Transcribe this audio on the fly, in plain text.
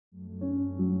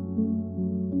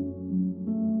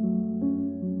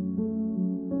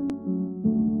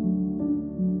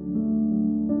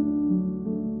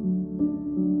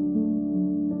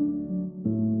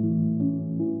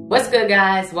good,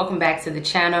 guys? Welcome back to the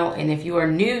channel. And if you are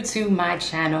new to my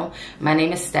channel, my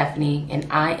name is Stephanie and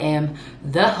I am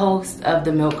the host of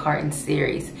the Milk Carton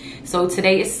series. So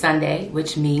today is Sunday,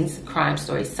 which means Crime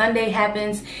Story Sunday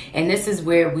happens, and this is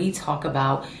where we talk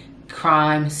about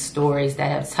crime stories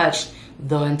that have touched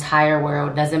the entire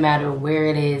world. Doesn't matter where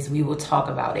it is, we will talk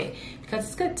about it because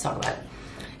it's good to talk about it.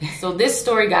 So this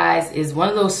story, guys, is one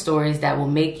of those stories that will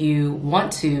make you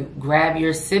want to grab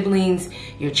your siblings,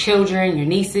 your children, your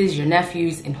nieces, your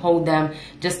nephews, and hold them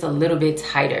just a little bit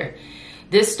tighter.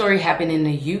 This story happened in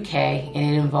the UK and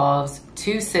it involves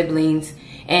two siblings.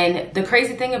 And the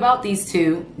crazy thing about these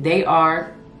two, they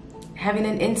are having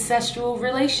an incestual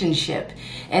relationship,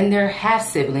 and they're half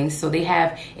siblings, so they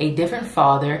have a different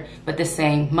father but the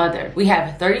same mother. We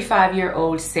have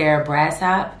 35-year-old Sarah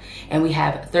Barrass and we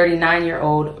have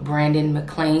 39-year-old Brandon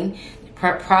Machin.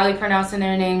 Probably pronouncing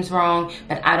their names wrong,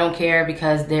 but I don't care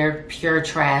because they're pure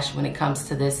trash when it comes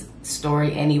to this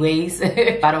story anyways.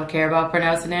 I don't care about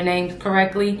pronouncing their names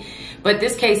correctly. But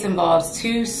this case involves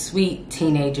two sweet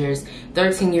teenagers,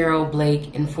 13-year-old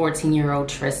Blake and 14-year-old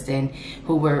Tristan,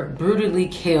 who were brutally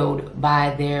killed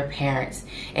by their parents.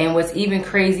 And what's even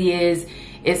crazy is,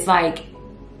 it's like,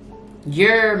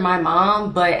 you're my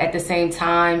mom, but at the same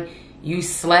time, you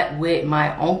slept with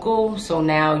my uncle, so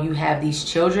now you have these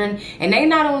children. And they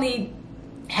not only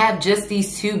have just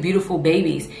these two beautiful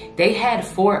babies, they had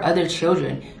 4 other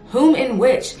children, whom in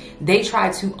which they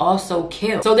tried to also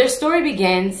kill. So their story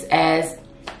begins as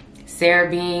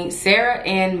Sarah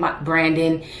and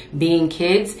Brandon being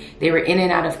kids. They were in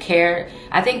and out of care.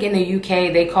 I think in the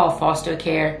UK they call foster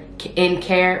care in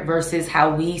care versus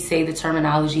how we say the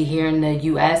terminology here in the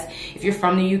US. If you're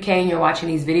from the UK and you're watching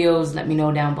these videos, let me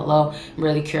know down below. I'm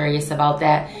really curious about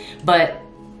that. But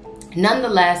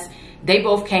nonetheless, they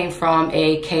both came from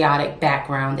a chaotic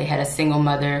background. They had a single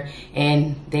mother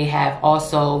and they have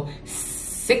also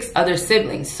 6 other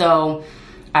siblings. So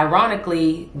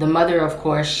ironically, the mother, of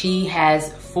course, she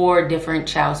has 4 different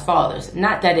child's fathers.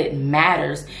 Not that it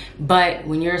matters, but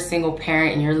when you're a single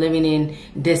parent and you're living in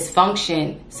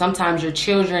dysfunction, sometimes your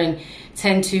children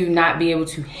tend to not be able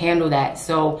to handle that.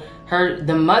 So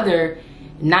the mother,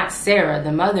 not Sarah,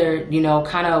 the mother, you know,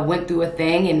 kind of went through a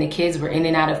thing, and the kids were in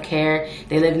and out of care.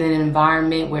 They lived in an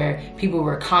environment where people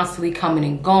were constantly coming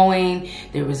and going.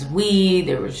 There was weed,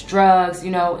 there was drugs,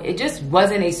 you know, it just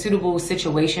wasn't a suitable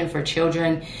situation for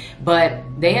children. But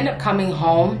they end up coming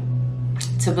home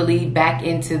to believe back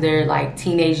into their like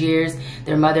teenage years.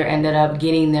 Their mother ended up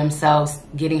getting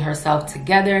herself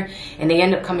together, and they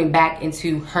end up coming back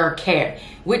into her care,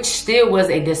 which still was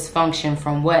a dysfunction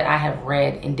from what I have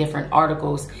read in different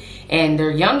articles. And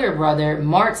their younger brother,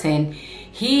 Martin,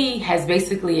 he has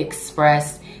basically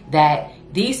expressed that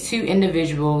these two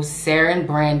individuals, Sarah and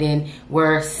Brandon,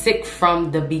 were sick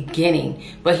from the beginning.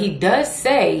 But he does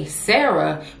say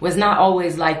Sarah was not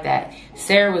always like that.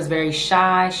 Sarah was very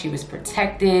shy. She was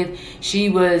protective. She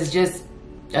was just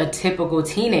a typical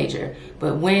teenager.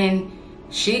 But when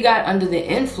she got under the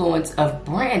influence of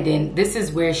Brandon, this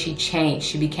is where she changed.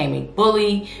 She became a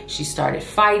bully. She started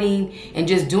fighting and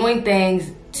just doing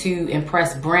things to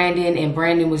impress Brandon, and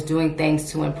Brandon was doing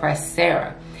things to impress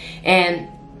Sarah. And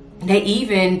they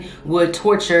even would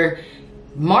torture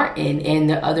Martin and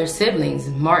the other siblings.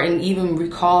 Martin even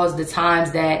recalls the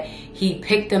times that he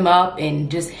picked him up and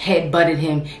just headbutted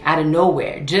him out of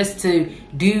nowhere, just to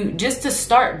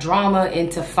start drama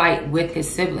and to fight with his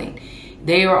sibling.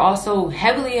 They were also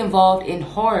heavily involved in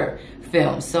horror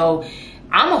films. So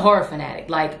I'm a horror fanatic.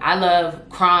 Like, I love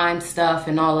crime stuff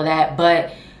and all of that,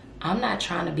 but I'm not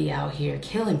trying to be out here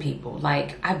killing people.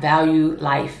 Like, I value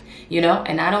life, you know,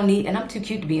 and I'm too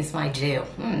cute to be in somebody's jail.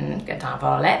 Got time for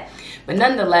all that. But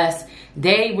nonetheless,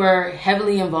 they were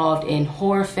heavily involved in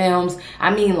horror films. I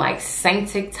mean, like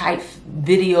sanctic type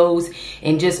videos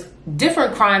and just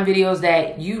different crime videos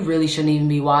that you really shouldn't even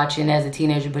be watching as a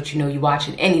teenager, but you know, you watch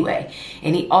it anyway.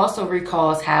 And he also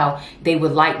recalls how they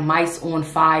would light mice on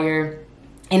fire,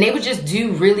 and they would just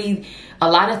do really a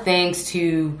lot of things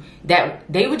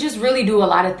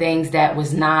that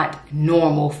was not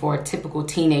normal for a typical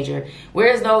teenager.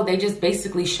 Whereas though they just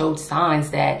basically showed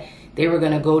signs that they were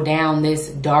gonna go down this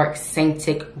dark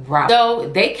sanctic route. So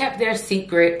they kept their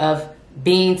secret of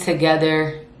being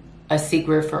together a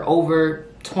secret for over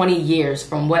 20 years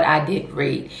from what I did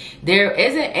read. There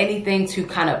isn't anything to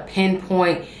kind of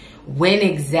pinpoint when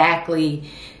exactly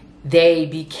they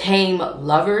became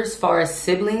lovers far as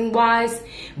sibling wise,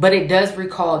 but it does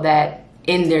recall that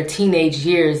in their teenage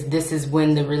years, this is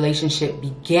when the relationship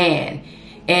began.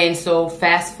 And so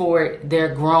fast forward,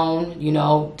 they're grown, you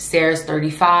know, Sarah's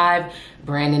 35,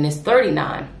 Brandon is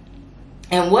 39.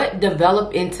 And what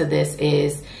developed into this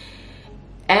is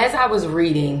as I was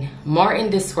reading, Martin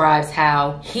describes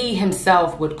how he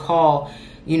himself would call,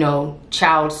 you know,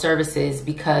 child services,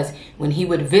 because when he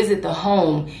would visit the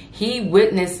home, he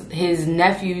witnessed his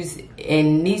nephews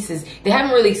and nieces. They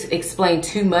haven't really explained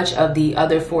too much of the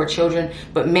other 4 children,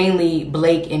 but mainly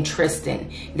Blake and Tristan.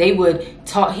 He would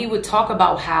talk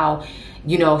about how,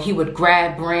 you know, he would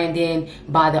grab Brandon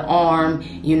by the arm,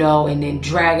 you know, and then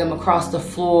drag him across the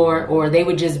floor, or they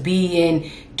would just be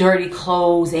in dirty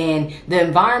clothes, and the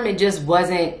environment just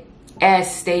wasn't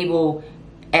as stable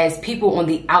as people on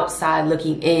the outside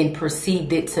looking in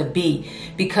perceived it to be,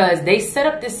 because they set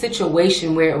up this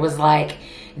situation where it was like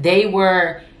they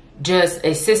were just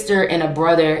a sister and a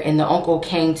brother, and the uncle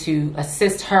came to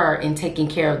assist her in taking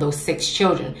care of those 6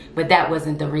 children. But that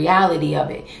wasn't the reality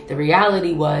of it. The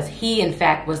reality was he, in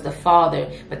fact, was the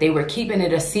father, but they were keeping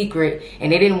it a secret,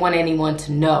 and they didn't want anyone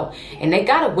to know. And they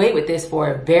got away with this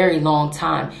for a very long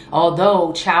time,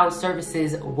 although child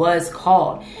services was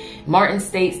called. Martin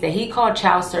states that he called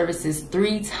child services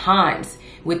 3 times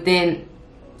within,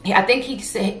 I think he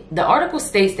said, the article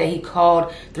states that he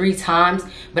called 3 times,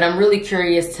 but I'm really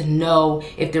curious to know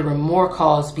if there were more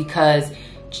calls, because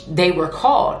they were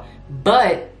called.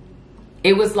 But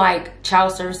it was like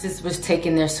child services was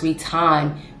taking their sweet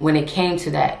time when it came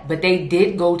to that. But they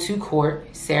did go to court.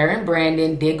 Sarah and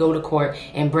Brandon did go to court,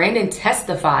 and Brandon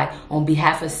testified on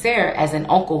behalf of Sarah as an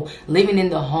uncle living in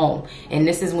the home. And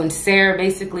this is when Sarah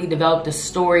basically developed a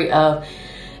story of,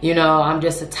 you know, I'm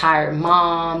just a tired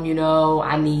mom, you know,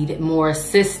 I need more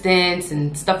assistance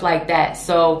and stuff like that.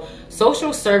 So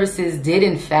social services did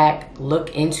in fact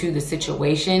look into the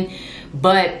situation,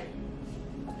 but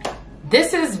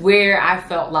this is where I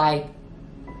felt like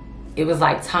it was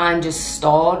like time just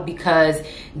stalled, because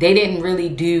they didn't really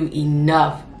do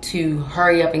enough to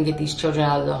hurry up and get these children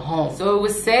out of the home. So it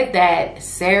was said that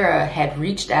Sarah had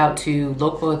reached out to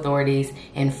local authorities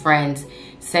and friends,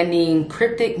 sending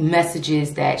cryptic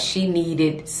messages that she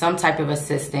needed some type of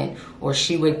assistance or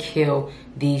she would kill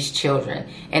these children.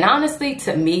 And honestly,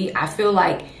 to me, I feel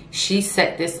like she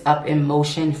set this up in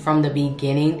motion from the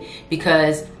beginning,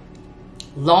 because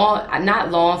not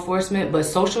law enforcement, but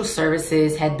social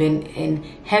services had been in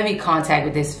heavy contact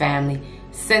with this family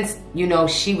since, you know,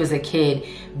 she was a kid.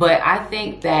 But I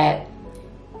think that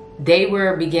they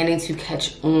were beginning to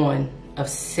catch on of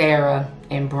Sarah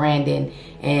and Brandon,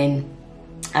 and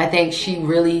I think she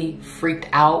really freaked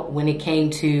out when it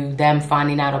came to them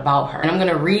finding out about her. And I'm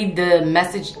gonna read the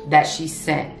message that she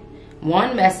sent.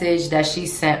 One message that she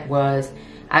sent was,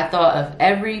 I thought of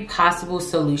every possible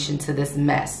solution to this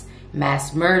mess.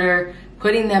 Mass murder,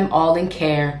 putting them all in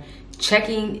care,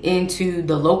 checking into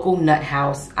the local nut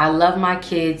house. I love my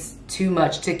kids too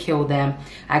much to kill them.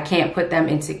 I can't put them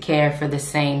into care for the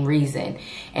same reason.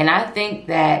 And I think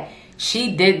that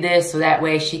she did this so that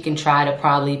way she can try to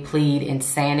probably plead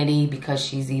insanity, because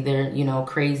she's either, you know,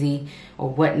 crazy or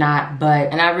whatnot.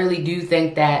 And I really do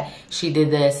think that she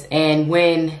did this. And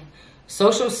when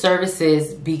social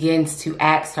services begins to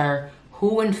ask her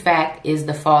who in fact is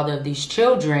the father of these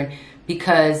children,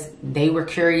 because they were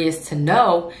curious to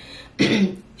know,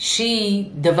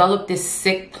 she developed this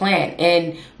sick plan.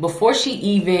 And before she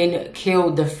even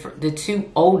killed the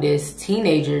 2 oldest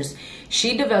teenagers,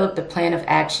 she developed a plan of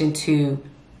action to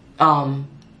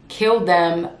kill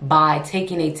them by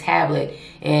taking a tablet.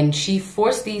 And she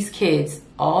forced these kids,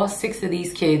 all 6 of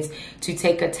these kids, to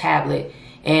take a tablet.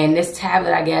 And this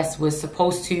tablet, I guess, was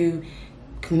supposed to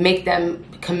make them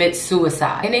commit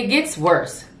suicide. And it gets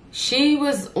worse. She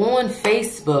was on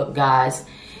Facebook, guys,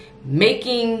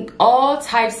 making all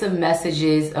types of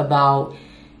messages about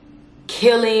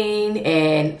killing,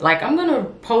 and like, I'm gonna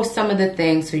post some of the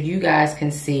things so you guys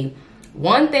can see.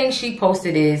 One thing she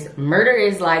posted is, murder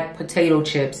is like potato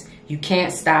chips, you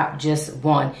can't stop just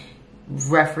one,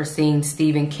 referencing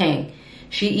Stephen King.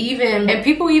 And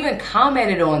people even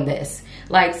commented on this.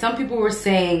 Like, some people were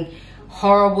saying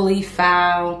horribly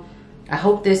foul, I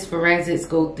hope this forensics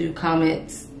go through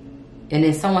comments. And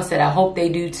then someone said, I hope they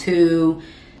do too.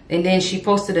 And then she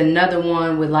posted another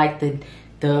one with like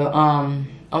oh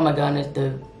my goodness,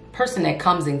 the person that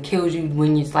comes and kills you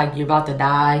when it's like you're about to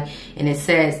die. And it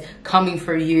says, coming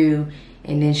for you.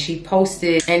 And then she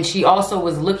posted, and she also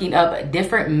was looking up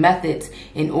different methods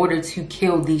in order to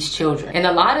kill these children. And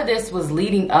a lot of this was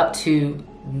leading up to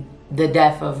the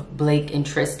death of Blake and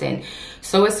Tristan.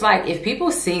 So it's like, if people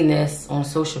seen this on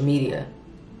social media,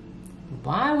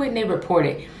 why wouldn't they report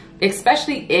it?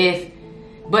 Especially if,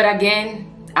 but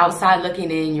again, outside looking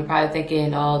in, you're probably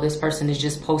thinking, oh, this person is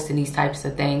just posting these types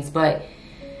of things. But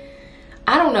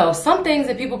I don't know, some things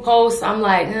that people post, I'm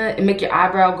like, it make your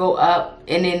eyebrow go up.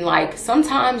 And then like,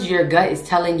 sometimes your gut is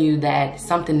telling you that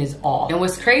something is off. And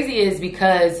what's crazy is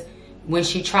because when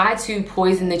she tried to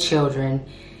poison the children,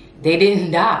 they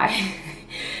didn't die.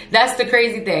 That's the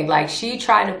crazy thing. Like, she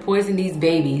tried to poison these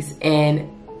babies and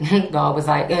God was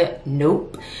like,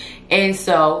 nope. And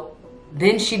so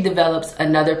then she develops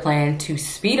another plan to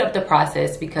speed up the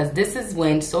process, because this is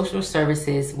when social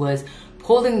services was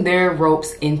pulling their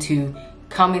ropes into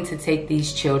coming to take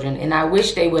these children. And I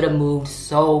wish they would have moved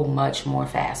so much more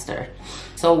faster.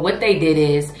 So what they did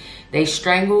is they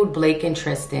strangled Blake and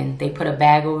Tristan. They put a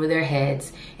bag over their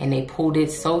heads and they pulled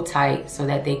it so tight so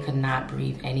that they could not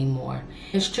breathe anymore.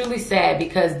 It's truly sad,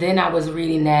 because then I was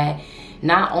reading that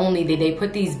not only did they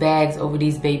put these bags over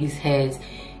these babies' heads,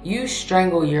 you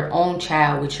strangle your own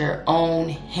child with your own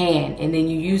hand, and then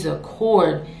you use a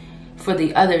cord for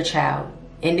the other child,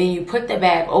 and then you put the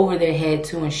bag over their head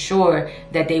to ensure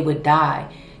that they would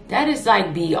die. That is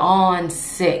like beyond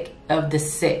sick of the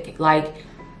sick. Like,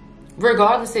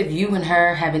 regardless if you and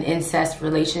her have an incest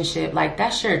relationship, like,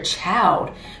 that's your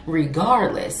child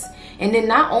regardless. And then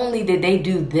not only did they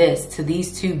do this to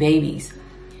these two babies,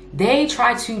 they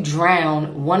tried to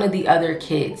drown one of the other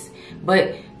kids.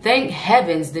 But thank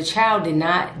heavens the child did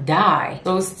not die.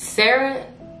 So Sarah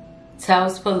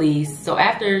tells police, so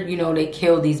after, you know, they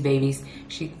killed these babies,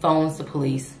 she phones the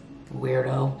police,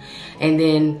 weirdo. And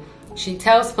then she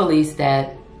tells police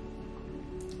that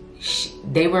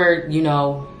they were, you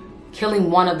know,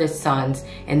 killing one of the sons,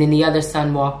 and then the other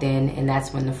son walked in, and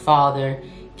that's when the father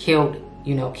killed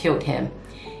him.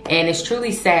 And it's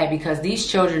truly sad, because these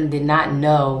children did not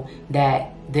know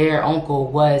that their uncle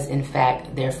was in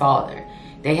fact their father.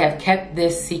 They have kept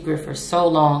this secret for so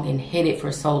long and hid it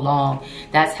for so long.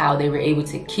 That's how they were able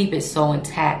to keep it so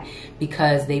intact,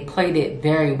 because they played it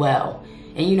very well.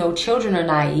 And you know, children are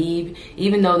naive,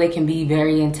 even though they can be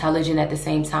very intelligent at the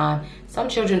same time. Some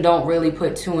children don't really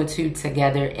put two and two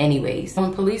together anyways.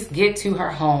 When police get to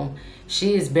her home,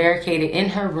 she is barricaded in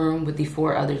her room with the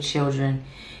 4 other children.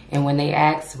 And when they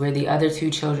asked where the other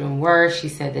 2 children were, she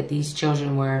said that these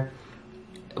children were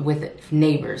with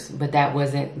neighbors, but that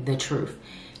wasn't the truth.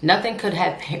 Nothing could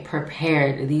have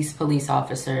prepared these police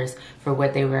officers for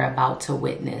what they were about to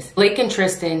witness. Blake and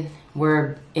Tristan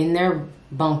were in their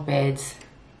bunk beds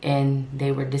and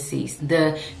they were deceased.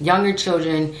 The younger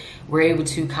children were able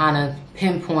to kind of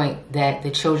pinpoint that the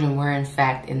children were in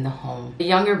fact in the home. The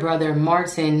younger brother,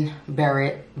 Martin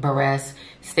Barrass,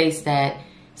 states that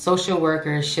social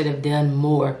workers should have done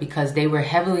more, because they were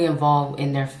heavily involved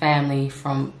in their family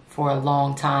for a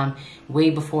long time,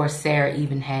 way before Sarah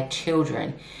even had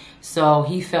children. So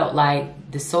he felt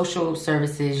like the social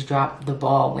services dropped the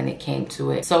ball when it came to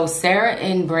it. So Sarah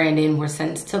and Brandon were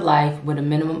sentenced to life with a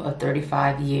minimum of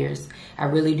 35 years. I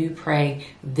really do pray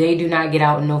they do not get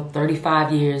out in no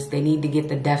 35 years. They need to get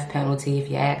the death penalty, if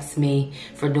you ask me,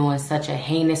 for doing such a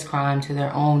heinous crime to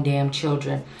their own damn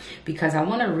children. Because I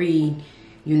want to read,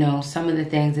 you know, some of the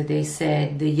things that they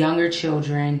said. The younger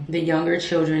children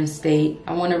state,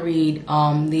 I want to read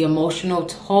the emotional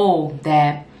toll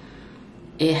that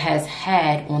it has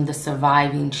had on the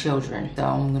surviving children. So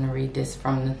I'm going to read this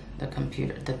from the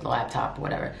computer, the laptop,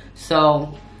 whatever.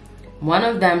 So one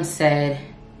of them said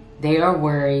they are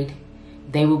worried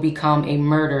they will become a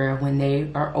murderer when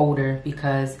they are older,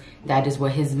 because that is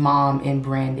what his mom and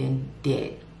Brandon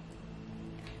did.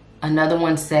 Another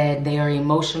one said they are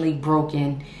emotionally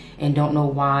broken and don't know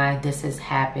why this has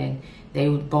happened. They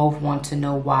both want to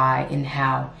know why and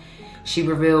how. She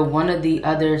revealed one of the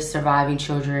other surviving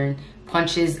children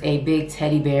punches a big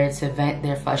teddy bear to vent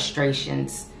their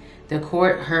frustrations. The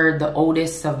court heard the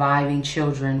oldest surviving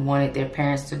children wanted their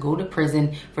parents to go to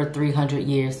prison for 300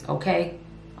 years. Okay,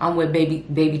 I'm with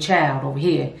baby child over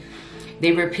here.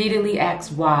 They repeatedly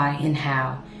asked why and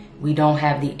how. We don't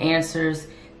have the answers.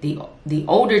 The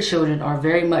older children are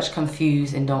very much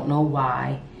confused and don't know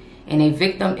why. In a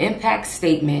victim impact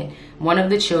statement, one of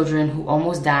the children who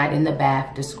almost died in the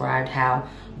bath described how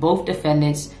both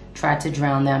defendants tried to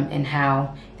drown them and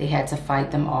how they had to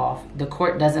fight them off. The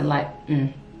court doesn't like,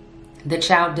 the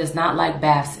child does not like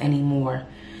baths anymore.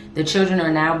 The children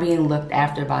are now being looked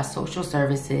after by social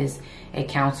services, a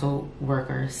council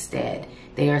worker said.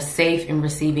 They are safe and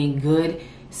receiving good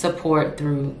support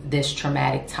through this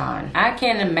traumatic time. I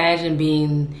can't imagine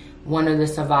being one of the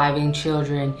surviving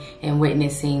children and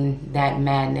witnessing that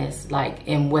madness, like,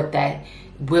 and what that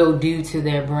will do to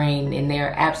their brain. And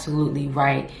they're absolutely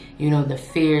right. You know, the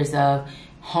fears of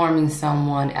harming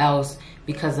someone else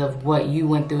because of what you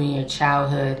went through in your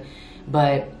childhood.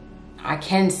 But I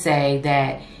can say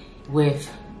that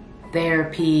with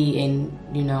therapy and,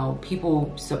 you know,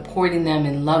 people supporting them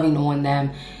and loving on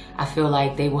them, I feel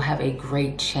like they will have a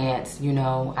great chance. You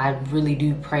know, I really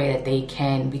do pray that they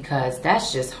can, because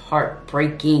that's just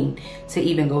heartbreaking to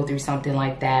even go through something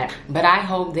like that. But I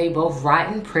hope they both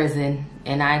rot in prison,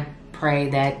 and I pray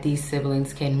that these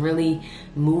siblings can really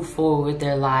move forward with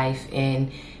their life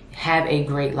and have a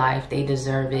great life. They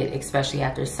deserve it, especially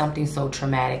after something so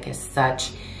traumatic as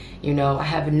such. You know, I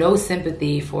have no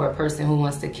sympathy for a person who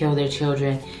wants to kill their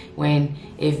children, when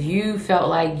if you felt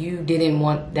like you didn't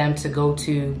want them to go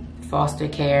to foster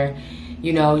care,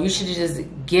 you know, you should have just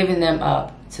given them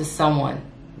up to someone.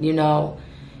 You know,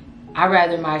 I'd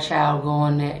rather my child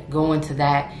go into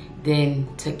that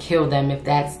than to kill them, if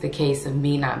that's the case of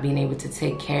me not being able to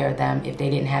take care of them if they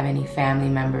didn't have any family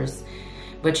members.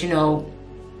 But you know,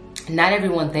 not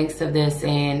everyone thinks of this,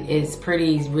 and it's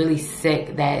really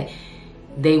sick that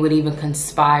they would even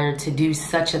conspire to do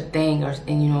such a thing, or,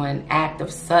 and, you know, an act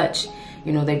of such.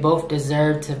 You know, they both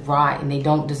deserve to rot, and they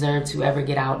don't deserve to ever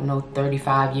get out no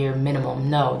 35-year minimum.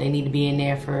 No, they need to be in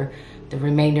there for the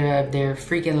remainder of their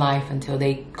freaking life until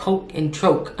they coke and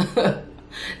choke.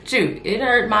 Shoot, it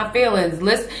hurt my feelings.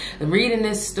 Reading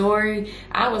this story,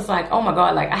 I was like, oh my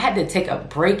God, like I had to take a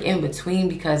break in between,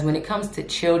 because when it comes to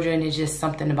children, it's just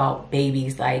something about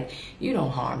babies. Like, you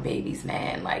don't harm babies,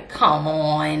 man. Like, come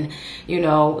on, you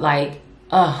know, like,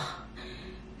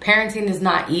 parenting is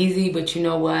not easy, but you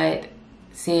know what?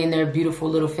 Seeing their beautiful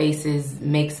little faces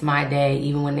makes my day,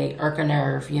 even when they irk a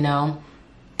nerve, you know?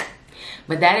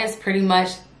 But that is pretty much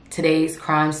today's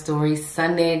Crime Story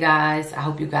Sunday, guys. I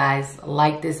hope you guys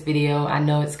like this video. I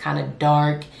know it's kind of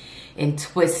dark and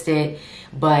twisted,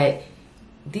 but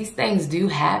these things do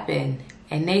happen,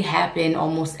 and they happen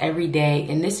almost every day.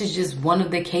 And this is just one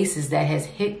of the cases that has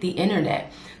hit the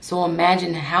internet. So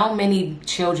imagine how many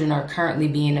children are currently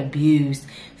being abused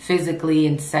physically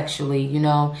and sexually, you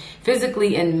know,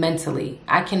 physically and mentally.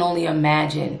 I can only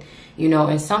imagine. You know,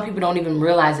 and some people don't even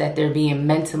realize that they're being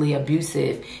mentally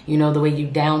abusive. You know, the way you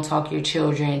down talk your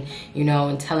children, you know,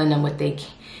 and telling them what they,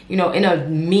 you know, in a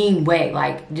mean way,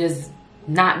 like just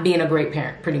not being a great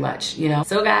parent, pretty much, you know.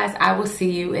 So guys, I will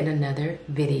see you in another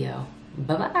video.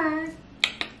 Bye-bye.